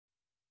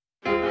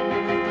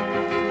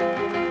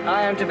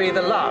I am to be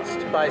the last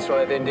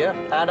Viceroy of India,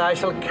 and I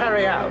shall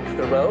carry out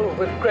the role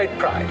with great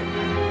pride.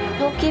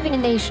 You're giving a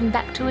nation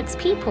back to its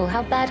people.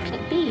 How bad can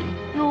it be?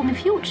 You're the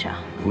future.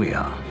 We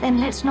are. Then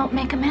let's not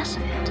make a mess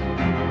of it.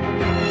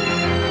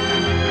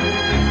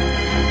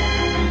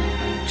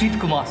 Jeet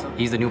Kumar, sir.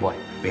 He's the new boy.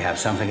 We have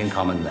something in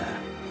common there.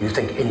 You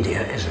think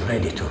India is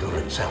ready to rule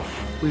itself?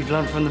 We've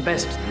learned from the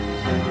best.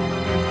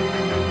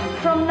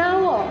 From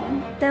now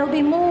on, there'll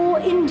be more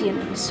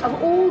Indians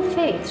of all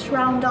faiths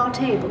round our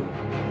table.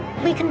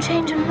 We can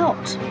change a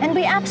lot, and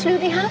we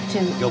absolutely have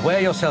to. You'll wear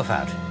yourself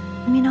out.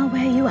 I mean, I'll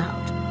wear you out.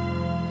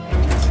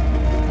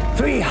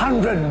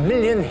 300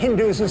 million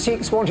Hindus and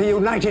Sikhs want a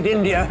united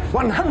India.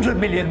 100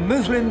 million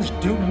Muslims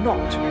do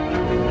not.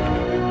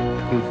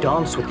 You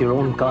dance with your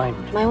own kind.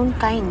 My own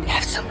kind.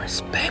 Have some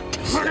respect.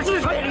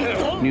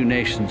 New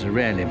nations are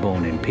rarely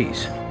born in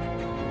peace.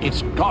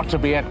 It's got to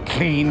be a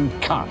clean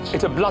cut.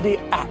 It's a bloody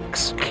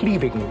axe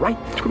cleaving right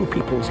through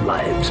people's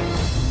lives.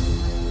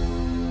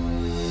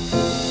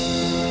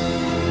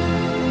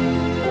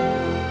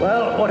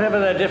 Well, whatever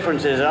their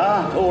differences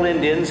are, all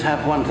Indians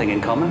have one thing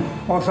in common.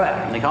 What's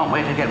that? They can't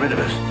wait to get rid of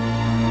us.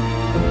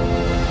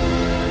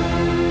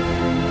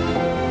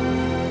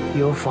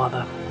 Your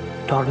father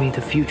taught me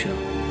the future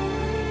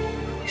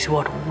is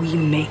what we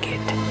make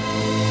it.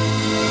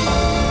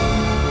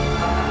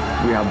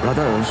 We are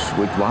brothers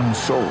with one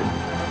soul.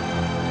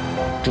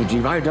 To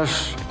divide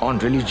us on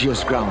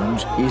religious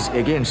grounds is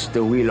against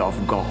the will of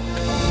God.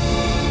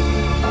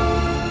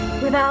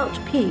 Without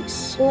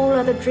peace, all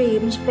other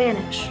dreams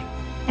vanish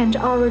and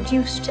are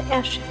reduced to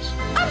ashes.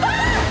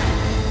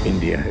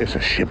 India is a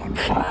ship on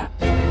fire.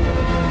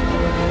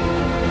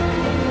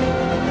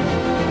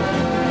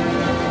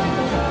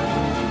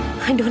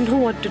 I don't know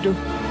what to do.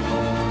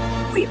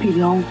 We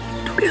belong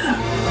together.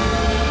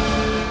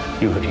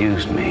 You have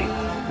used me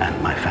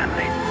and my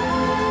family.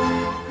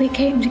 We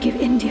came to give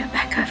India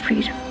back her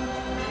freedom,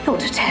 not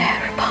to tear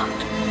her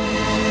apart.